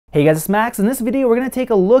Hey guys, it's Max. In this video, we're going to take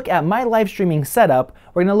a look at my live streaming setup.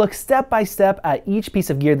 We're going to look step by step at each piece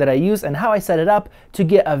of gear that I use and how I set it up to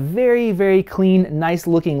get a very clean, nice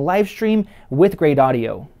looking live stream with great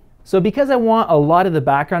audio. So because I want a lot of the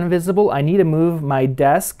background visible, I need to move my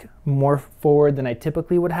desk more forward than I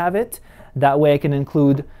typically would have it. That way I can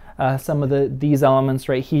include some of these elements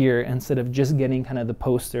right here instead of just getting kind of the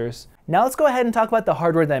posters. Now let's go ahead and talk about the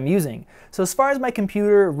hardware that I'm using. So as far as my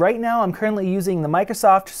computer, right now I'm currently using the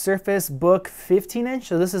Microsoft Surface Book 15-inch.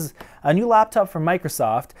 So this is a new laptop from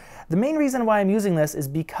Microsoft. The main reason why I'm using this is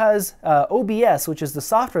because OBS, which is the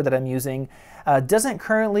software that I'm using, doesn't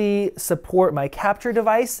currently support my capture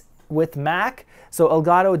device with Mac. So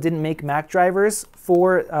Elgato didn't make Mac drivers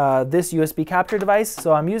for this USB capture device.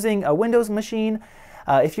 So I'm using a Windows machine.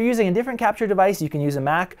 If you're using a different capture device, you can use a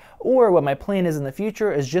Mac, or what my plan is in the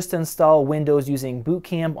future is just to install Windows using Boot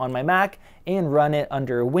Camp on my Mac and run it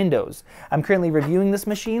under Windows. I'm currently reviewing this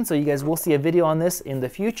machine, so you guys will see a video on this in the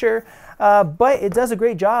future, but it does a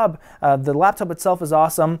great job. The laptop itself is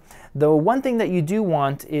awesome. The one thing that you do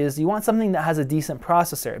want is you want something that has a decent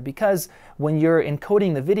processor, because when you're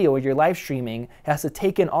encoding the video or you're live streaming, it has to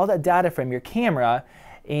take in all that data from your camera,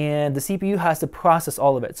 and the CPU has to process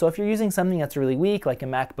all of it. So if you're using something that's really weak, like a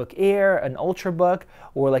MacBook Air, an Ultrabook,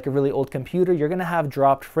 or like a really old computer, you're gonna have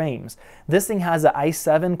dropped frames. This thing has an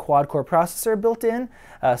i7 quad-core processor built in,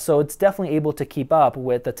 so it's definitely able to keep up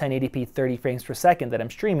with the 1080p 30 frames per second that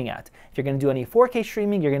I'm streaming at. If you're gonna do any 4K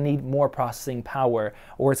streaming, you're gonna need more processing power,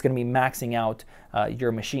 or it's gonna be maxing out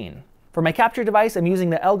your machine. For my capture device, I'm using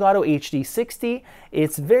the Elgato HD60.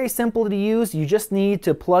 It's very simple to use. You just need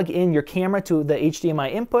to plug in your camera to the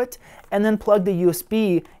HDMI input and then plug the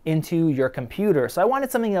USB into your computer. So I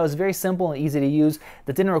wanted something that was very simple and easy to use,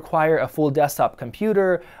 that didn't require a full desktop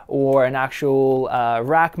computer or an actual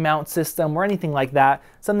rack mount system or anything like that.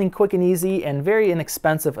 Something quick and easy and very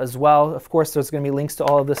inexpensive as well. Of course, there's going to be links to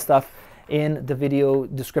all of this stuff in the video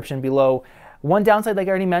description below. One downside, like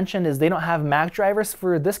I already mentioned, is they don't have Mac drivers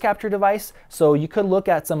for this capture device, so you could look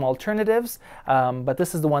at some alternatives, but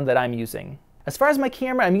this is the one that I'm using. As far as my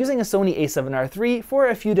camera, I'm using a Sony A7R3 for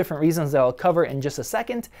a few different reasons that I'll cover in just a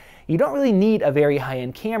second. You don't really need a very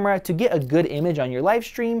high-end camera to get a good image on your live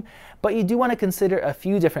stream, but you do want to consider a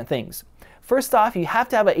few different things. First off, you have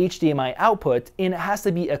to have an HDMI output, and it has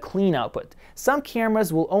to be a clean output. Some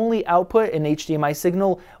cameras will only output an HDMI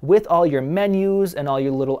signal with all your menus and all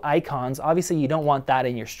your little icons. Obviously, you don't want that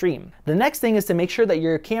in your stream. The next thing is to make sure that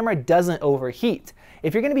your camera doesn't overheat.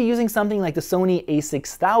 If you're going to be using something like the Sony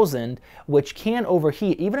A6000, which can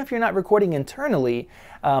overheat, even if you're not recording internally,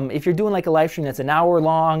 if you're doing like a live stream that's an hour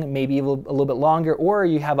long, maybe a little bit longer, or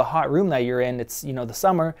you have a hot room that you're in, it's the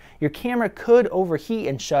summer, your camera could overheat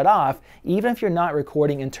and shut off, even if you're not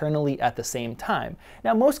recording internally at the same time.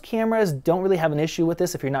 Now, most cameras don't really have an issue with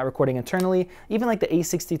this if you're not recording internally, even like the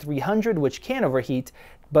A6300, which can overheat.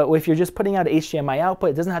 But if you're just putting out an HDMI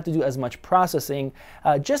output, it doesn't have to do as much processing.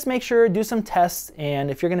 Just make sure, do some tests, and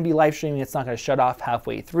if you're going to be live streaming, it's not going to shut off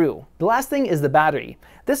halfway through. The last thing is the battery.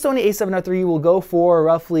 This Sony A7R3 will go for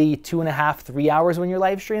roughly 2.5–3 hours when you're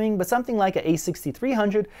live streaming, but something like an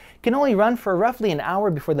A6300 can only run for roughly an hour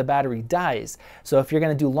before the battery dies. So if you're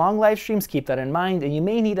going to do long live streams, keep that in mind, and you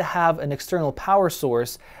may need to have an external power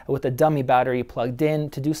source with a dummy battery plugged in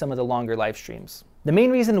to do some of the longer live streams. The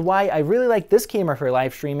main reason why I really like this camera for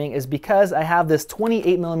live streaming is because I have this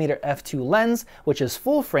 28mm f2 lens, which is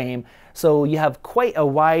full frame, so you have quite a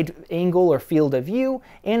wide angle or field of view,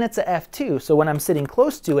 and it's a f2, so when I'm sitting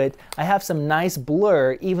close to it, I have some nice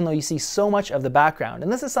blur even though you see so much of the background.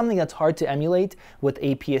 And this is something that's hard to emulate with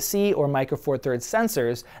APS-C or Micro Four Thirds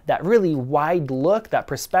sensors, that really wide look, that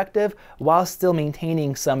perspective, while still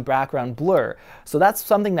maintaining some background blur. So that's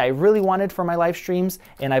something that I really wanted for my live streams,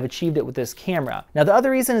 and I've achieved it with this camera. Now the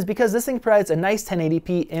other reason is because this thing provides a nice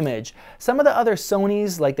 1080p image. Some of the other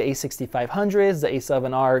Sonys, like the A6500s, the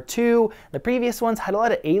A7R2, the previous ones had a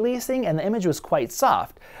lot of aliasing and the image was quite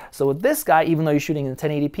soft. So with this guy, even though you're shooting in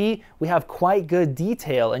 1080p, we have quite good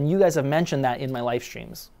detail, and you guys have mentioned that in my live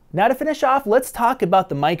streams. Now to finish off, let's talk about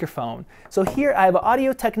the microphone. So here I have an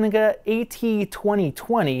Audio-Technica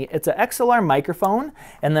AT2020. It's an XLR microphone,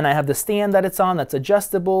 and then I have the stand that it's on that's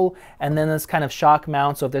adjustable, and then this kind of shock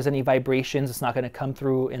mount, so if there's any vibrations, it's not going to come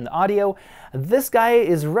through in the audio. This guy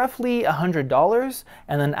is roughly $100,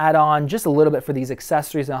 and then add on just a little bit for these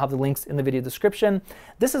accessories, and I'll have the links in the video description.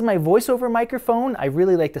 This is my voiceover microphone. I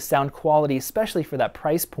really like the sound quality, especially for that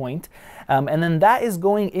price point. And then that is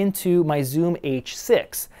going into my Zoom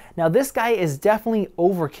H6. Now this guy is definitely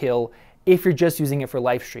overkill if you're just using it for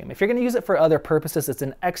live stream. If you're going to use it for other purposes, it's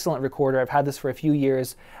an excellent recorder. I've had this for a few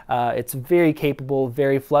years. It's very capable,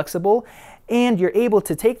 very flexible. And you're able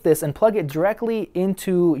to take this and plug it directly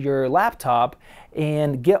into your laptop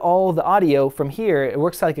and get all the audio from here. It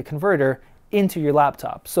works like a converter into your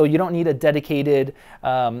laptop. So you don't need a dedicated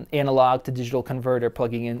analog to digital converter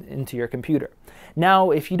plugging into your computer.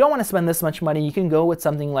 Now, if you don't want to spend this much money, you can go with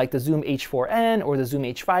something like the Zoom H4N or the Zoom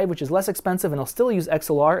H5, which is less expensive and it'll still use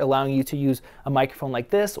XLR, allowing you to use a microphone like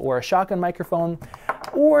this or a shotgun microphone.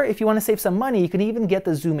 Or if you want to save some money, you can even get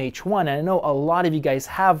the Zoom H1. And I know a lot of you guys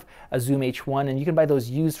have a Zoom H1 and you can buy those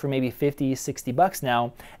used for maybe 50, 60 bucks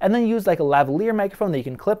now, and then use like a lavalier microphone that you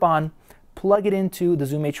can clip on, plug it into the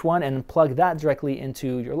Zoom H1 and plug that directly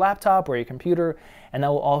into your laptop or your computer, and that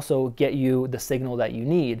will also get you the signal that you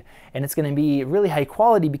need. And it's going to be really high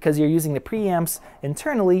quality because you're using the preamps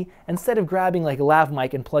internally instead of grabbing like a lav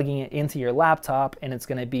mic and plugging it into your laptop, and it's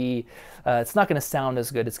going to be, it's not going to sound as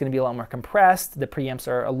good. It's going to be a lot more compressed. The preamps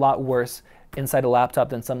are a lot worse inside a laptop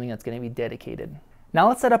than something that's going to be dedicated. Now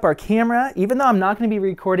let's set up our camera. Even though I'm not going to be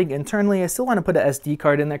recording internally, I still want to put an SD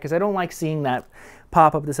card in there because I don't like seeing that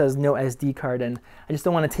pop-up that says no SD card, and I just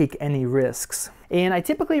don't want to take any risks. And I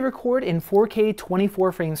typically record in 4K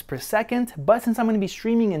 24 frames per second, but since I'm going to be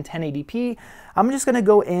streaming in 1080p, I'm just going to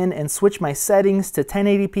go in and switch my settings to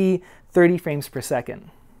 1080p 30 frames per second.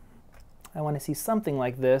 I want to see something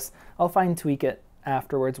like this. I'll fine tweak it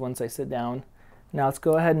afterwards once I sit down. Now let's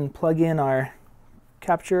go ahead and plug in our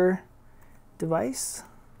capture device,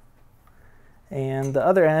 and the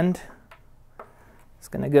other end is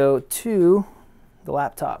going to go to the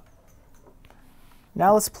laptop.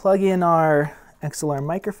 Now let's plug in our XLR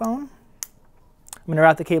microphone. I'm going to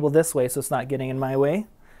route the cable this way so it's not getting in my way,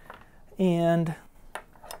 and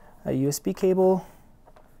a USB cable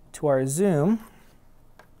to our Zoom.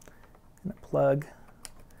 I'm going to plug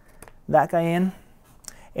that guy in.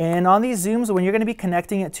 And on these Zooms, when you're going to be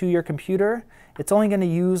connecting it to your computer, it's only going to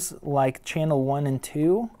use like channel 1 and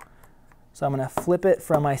 2. So I'm going to flip it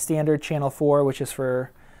from my standard channel 4, which is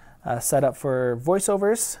for set up for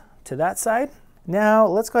voiceovers, to that side. Now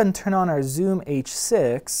let's go ahead and turn on our Zoom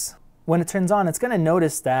H6. When it turns on, it's going to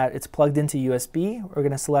notice that it's plugged into USB. We're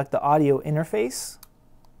going to select the audio interface,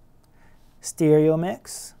 stereo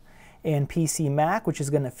mix, and PC Mac, which is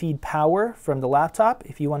going to feed power from the laptop.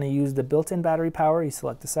 If you want to use the built-in battery power, you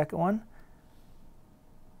select the second one.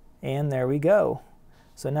 And there we go.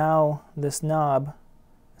 So now this knob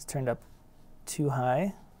is turned up too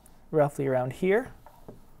high, roughly around here.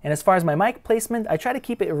 And as far as my mic placement, I try to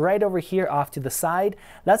keep it right over here off to the side.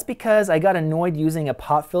 That's because I got annoyed using a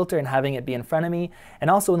pop filter and having it be in front of me. And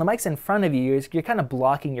also when the mic's in front of you, you're kind of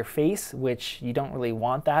blocking your face, which you don't really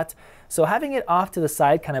want that. So having it off to the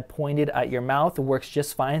side, kind of pointed at your mouth, works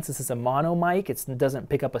just fine since it's a mono mic. It doesn't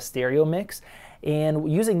pick up a stereo mix.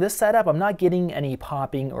 And using this setup, I'm not getting any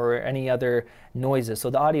popping or any other noises, so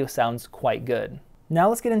the audio sounds quite good. Now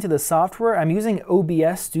let's get into the software. I'm using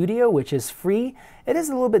OBS Studio, which is free. It is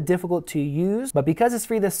a little bit difficult to use, but because it's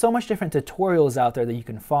free, there's so much different tutorials out there that you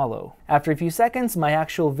can follow. After a few seconds, my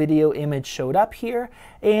actual video image showed up here,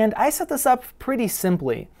 and I set this up pretty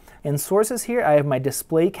simply. In sources here, I have my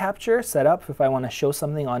display capture set up if I want to show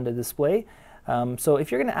something on the display. So if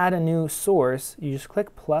you're going to add a new source, you just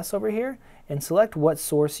click plus over here and select what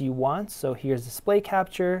source you want. So here's display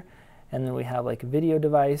capture, and then we have like a video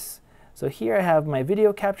device. So here I have my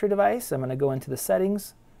video capture device. I'm going to go into the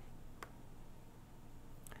settings.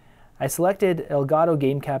 I selected Elgato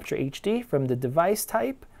Game Capture HD from the device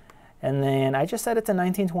type, and then I just set it to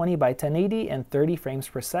 1920 by 1080 and 30 frames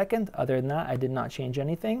per second. Other than that, I did not change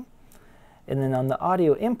anything. And then on the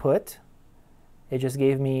audio input, it just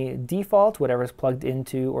gave me default, whatever's plugged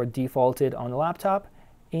into or defaulted on the laptop,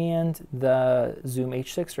 and the Zoom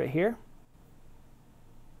H6 right here.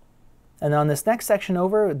 And on this next section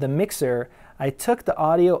over, the mixer, I took the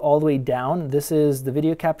audio all the way down. This is the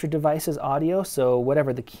video capture device's audio, so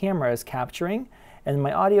whatever the camera is capturing. And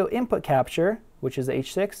my audio input capture, which is the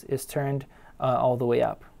H6, is turned all the way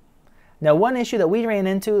up. Now, one issue that we ran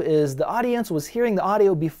into is the audience was hearing the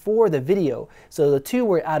audio before the video, so the two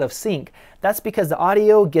were out of sync. That's because the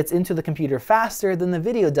audio gets into the computer faster than the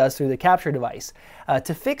video does through the capture device.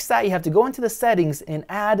 To fix that, you have to go into the settings and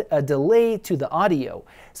add a delay to the audio.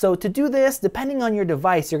 So to do this, depending on your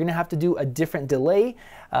device, you're going to have to do a different delay.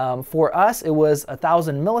 For us, it was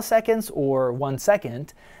 1,000 milliseconds or 1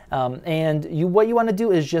 second. What you want to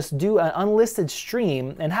do is just do an unlisted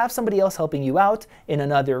stream and have somebody else helping you out in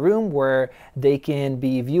another room where they can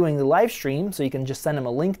be viewing the live stream, so you can just send them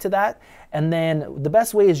a link to that. and then the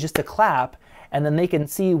best way is just to clap, and then they can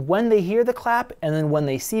see when they hear the clap and then when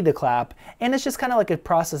they see the clap. And it's just kind of like a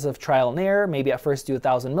process of trial and error. Maybe at first do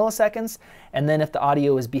 1,000 milliseconds, and then if the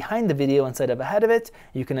audio is behind the video instead of ahead of it,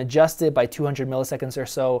 you can adjust it by 200 milliseconds or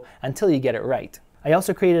so until you get it right. I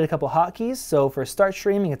also created a couple hotkeys. So for start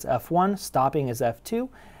streaming, it's F1, stopping is F2,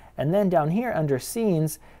 and then down here under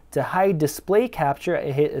scenes, to hide display capture,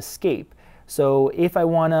 I hit escape. So if I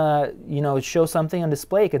want to, show something on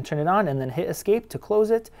display, I can turn it on and then hit escape to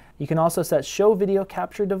close it. You can also set show video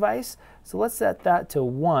capture device. So let's set that to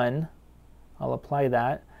 1. I'll apply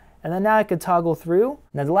that. And then now I could toggle through.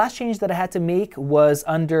 Now the last change that I had to make was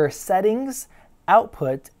under settings,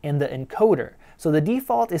 output, and the encoder. So the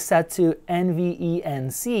default is set to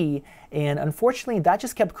NVENC, and unfortunately that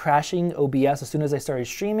just kept crashing OBS as soon as I started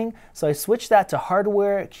streaming. So I switched that to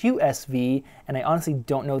hardware QSV, and I honestly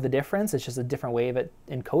don't know the difference. It's just a different way of it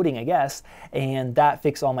encoding, I guess, and that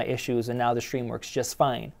fixed all my issues, and now the stream works just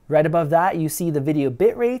fine. Right above that you see the video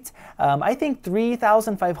bitrate. I think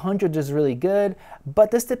 3,500 is really good, but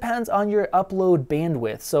this depends on your upload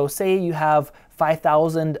bandwidth. So say you have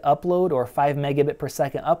 5,000 upload or 5 megabit per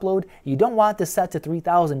second upload, you don't want this set to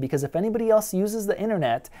 3,000, because if anybody else uses the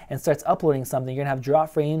internet and starts uploading something, you're gonna have drop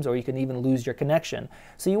frames or you can even lose your connection.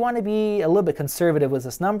 So you want to be a little bit conservative with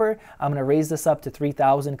this number. I'm gonna raise this up to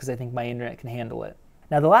 3,000 because I think my internet can handle it.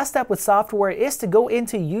 Now the last step with software is to go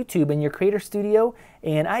into YouTube in your Creator Studio,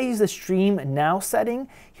 and I use the Stream Now setting.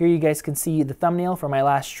 Here you guys can see the thumbnail for my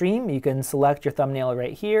last stream. You can select your thumbnail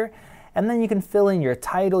right here, and then you can fill in your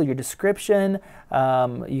title, your description,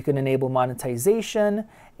 you can enable monetization,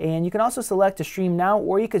 and you can also select to stream now,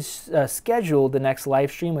 or you could schedule the next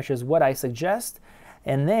live stream, which is what I suggest.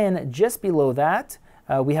 And then just below that,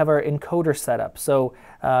 we have our encoder setup. So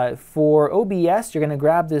for OBS, you're gonna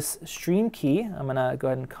grab this stream key. I'm gonna go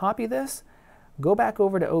ahead and copy this, go back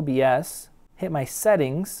over to OBS, hit my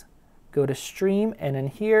settings, go to stream, and in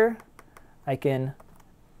here, I can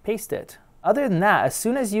paste it. Other than that, as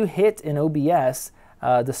soon as you hit in OBS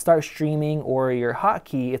the start streaming or your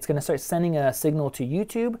hotkey, it's going to start sending a signal to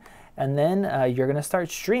YouTube, and then you're going to start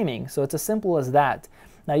streaming. So it's as simple as that.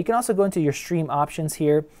 Now you can also go into your stream options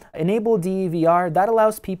here. Enable DVR, that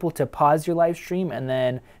allows people to pause your live stream and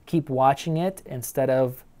then keep watching it instead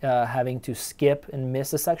of having to skip and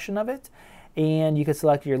miss a section of it. And you can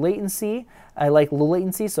select your latency. I like low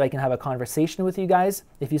latency so I can have a conversation with you guys.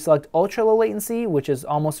 If you select ultra low latency, which is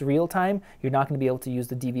almost real time, you're not going to be able to use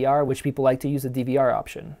the DVR, which people like to use the DVR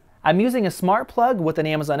option. I'm using a smart plug with an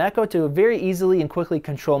Amazon Echo to very easily and quickly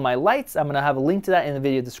control my lights. I'm going to have a link to that in the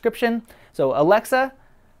video description. So Alexa,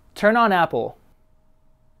 turn on Apple.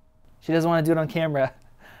 She doesn't want to do it on camera.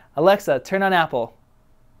 Alexa, turn on Apple.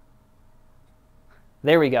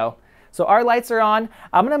 There we go. So our lights are on.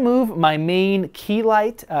 I'm gonna move my main key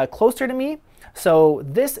light closer to me. So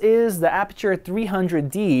this is the Aputure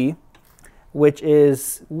 300D, which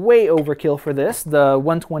is way overkill for this. The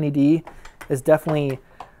 120D is definitely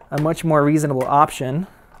a much more reasonable option,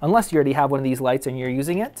 unless you already have one of these lights and you're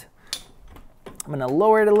using it. I'm gonna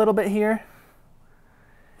lower it a little bit here.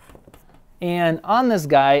 And on this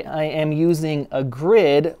guy, I am using a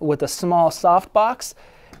grid with a small softbox,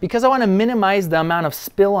 because I want to minimize the amount of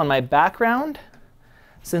spill on my background,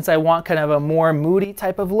 since I want kind of a more moody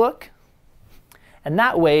type of look. And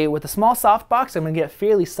that way, with a small softbox, I'm going to get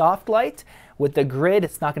fairly soft light. With the grid,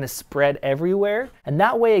 it's not going to spread everywhere. And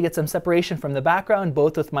that way I get some separation from the background,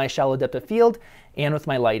 both with my shallow depth of field and with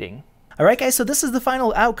my lighting. Alright guys, so this is the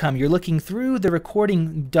final outcome. You're looking through the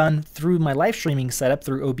recording done through my live streaming setup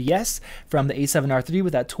through OBS from the A7R3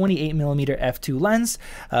 with that 28mm f2 lens,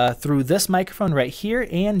 through this microphone right here,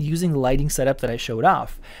 and using the lighting setup that I showed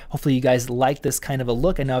off. Hopefully you guys like this kind of a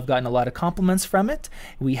look. I know I've gotten a lot of compliments from it.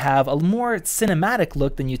 We have a more cinematic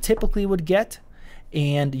look than you typically would get.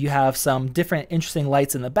 And you have some different interesting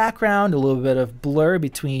lights in the background, a little bit of blur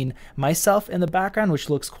between myself and the background, which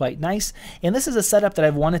looks quite nice. And this is a setup that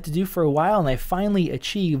I've wanted to do for a while, and I finally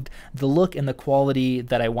achieved the look and the quality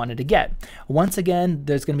that I wanted to get. Once again,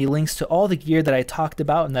 there's going to be links to all the gear that I talked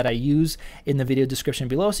about and that I use in the video description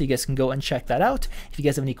below, so you guys can go and check that out. If you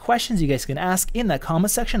guys have any questions, you guys can ask in that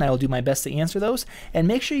comment section. I will do my best to answer those. And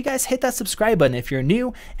make sure you guys hit that subscribe button if you're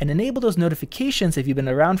new, and enable those notifications if you've been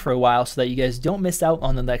around for a while, so that you guys don't miss out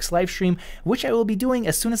on the next live stream, which I will be doing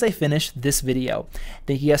as soon as I finish this video.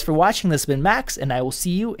 Thank you guys for watching. This has been Max, and I will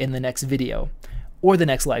see you in the next video or the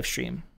next live stream.